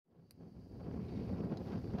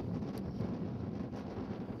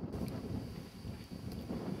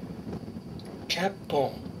Cap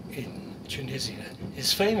Bon in Tunisia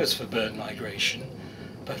is famous for bird migration,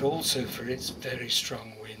 but also for its very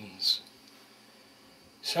strong winds.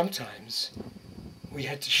 Sometimes we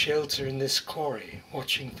had to shelter in this quarry,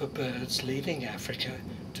 watching for birds leaving Africa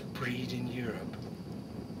to breed in Europe.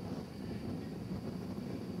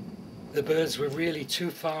 The birds were really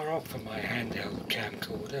too far off for my handheld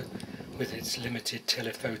camcorder with its limited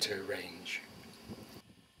telephoto range.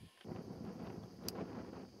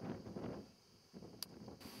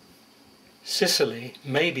 Sicily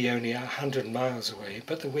may be only 100 miles away,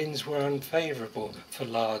 but the winds were unfavourable for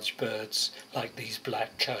large birds like these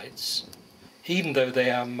black kites, even though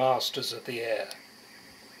they are masters of the air.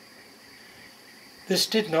 This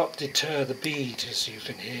did not deter the beat, as you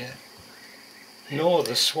can hear, nor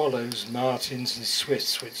the swallows, martins and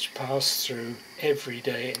swifts which pass through every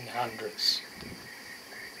day in hundreds.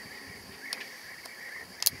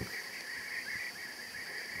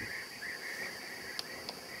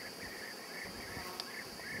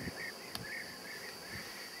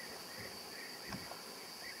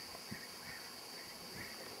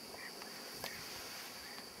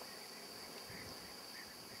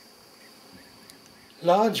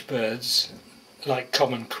 Large birds, like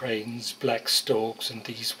common cranes, black storks and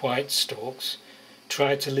these white storks,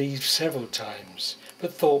 tried to leave several times,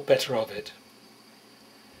 but thought better of it.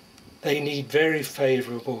 They need very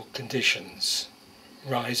favourable conditions,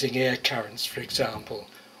 rising air currents for example,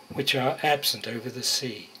 which are absent over the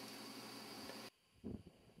sea.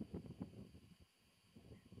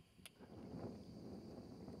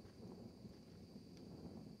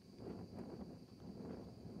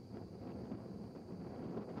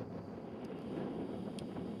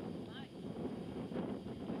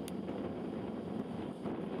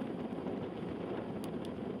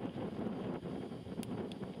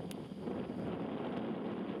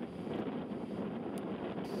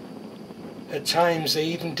 At times they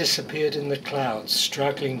even disappeared in the clouds,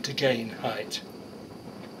 struggling to gain height.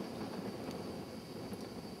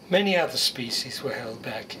 Many other species were held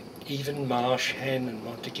back, even marsh hen and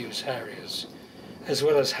Montagu's harriers, as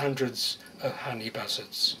well as hundreds of honey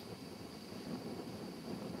buzzards.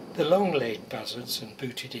 The long-legged buzzards and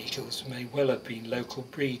booted eagles may well have been local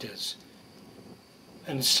breeders,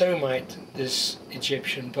 and so might this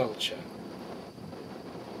Egyptian vulture.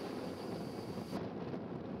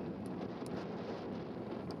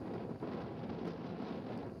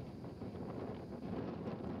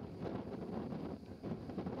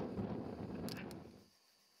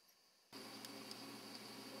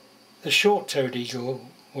 The short-toed eagle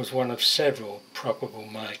was one of several probable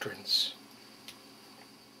migrants.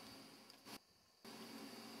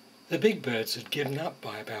 The big birds had given up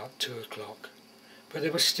by about 2 o'clock, but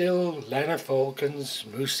there were still lanner falcons,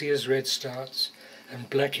 moose ears, redstarts and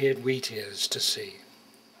black-eared wheatears to see.